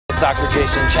Dr.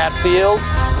 Jason Chatfield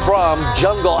from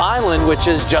Jungle Island, which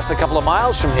is just a couple of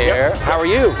miles from here. Yep. How are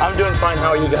you? I'm doing fine. How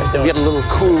are you guys doing? We had a little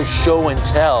cool show and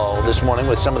tell this morning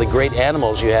with some of the great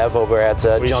animals you have over at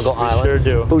Jungle Island. Sure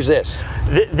do. Who's this?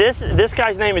 This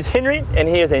guy's name is Henry, and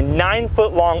he is a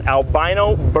 9-foot-long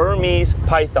albino Burmese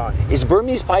python. Is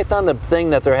Burmese python the thing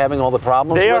that they're having all the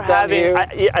problems with down here?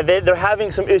 They're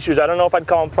having some issues. I don't know if I'd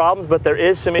call them problems, but there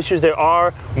is some issues. There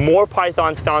are more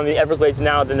pythons found in the Everglades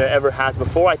now than there ever has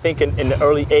before. I think in the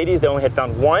early 80s they only had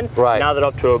found one. Right. Now they're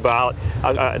up to about,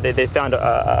 they found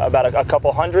about a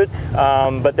couple hundred.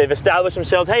 But they've established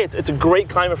themselves, hey, it's a great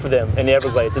climate for them in the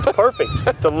Everglades. It's perfect.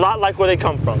 It's a lot like where they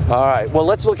come from. All right. Well,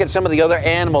 let's look at some of the other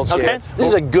animals here. This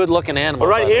is a good-looking animal.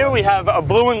 Right here we have a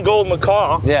blue and gold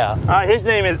macaw. Yeah. His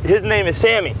name is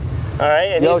Sammy. All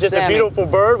right, and he's just a beautiful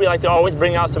bird. We like to always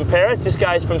bring out some parrots. This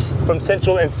guy's from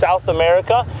Central and South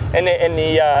America, in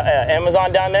the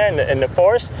Amazon down there in the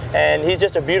forest, and he's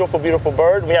just a beautiful, beautiful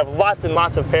bird. We have lots and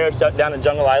lots of parrots down in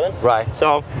Jungle Island. Right.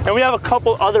 So, and we have a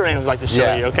couple other animals I'd like to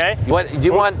show you. Okay. What do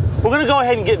you want? We're gonna go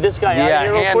ahead and get this guy out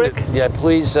of here real quick. Yeah,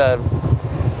 please.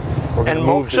 We're gonna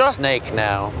move the snake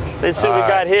now. Let's see what we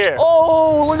got here.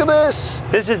 Oh, look at this.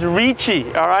 This is Ricci.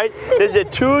 All right. This is a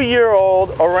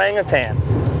 2-year-old orangutan.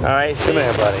 All right, come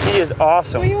here, buddy. He is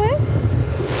awesome. Where you at?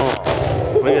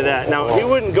 Oh, look at that. Now, he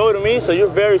wouldn't go to me, so you're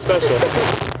very special.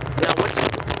 Now,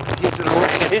 he's an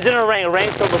orangutan. He's an orangutan.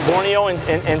 Orangutans come from Borneo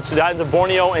and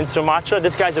Borneo and Sumatra.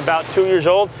 This guy's about 2 years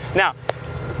old. Now,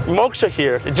 Moksha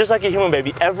here, just like a human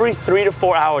baby, every 3 to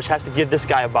 4 hours has to give this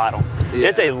guy a bottle. Yeah.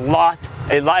 It's a lot.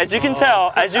 As you can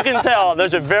tell,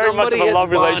 there's a very much of a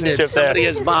love relationship there. Somebody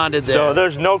has bonded there. So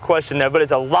there's no question there, but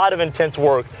it's a lot of intense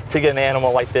work to get an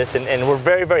animal like this, and we're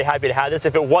very, very happy to have this.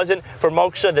 If it wasn't for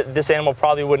Moksha, this animal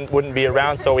probably wouldn't be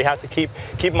around. So we have to keep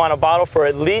him on a bottle for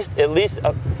at least in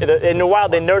the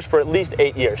wild they nurse for at least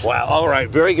 8 years. Wow. All right.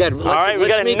 Very good. All right. We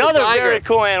got another very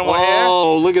cool animal here.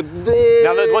 Oh, look at this.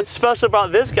 Now, what's special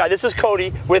about this guy? This is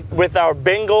Cody with our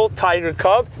Bengal tiger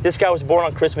cub. This guy was born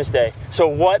on Christmas Day. So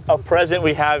what a present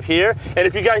we have here. And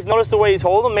if you guys notice the way he's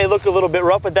holding him, may look a little bit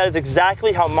rough, but that is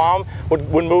exactly how mom would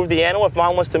move the animal. If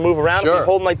mom wants to move around, if you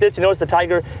hold him like this, you notice the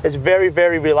tiger is very,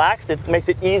 very relaxed. It makes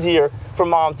it easier for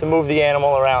mom to move the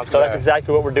animal around. So that's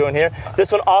exactly what we're doing here.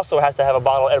 This one also has to have a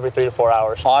bottle every 3 to 4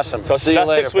 hours. Awesome. So see you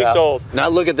later, 6 weeks old. Now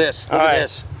look at this. Look at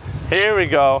this. Here we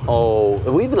go. Oh,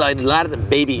 we've like a lot of the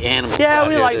baby animals. Yeah,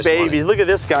 we like babies. Look at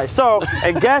this guy. So,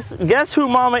 and guess who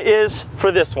mama is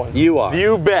for this one? You are.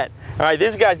 You bet. All right,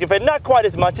 these guys get fed not quite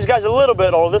as much. These guys are a little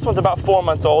bit old. This one's about 4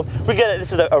 months old. We get it.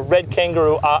 This is a red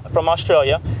kangaroo from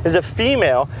Australia. This is a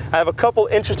female. I have a couple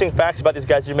interesting facts about these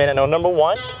guys you may not know. Number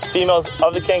one, females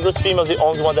of the kangaroos, females are the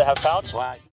only ones that have pouch.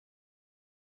 Wow.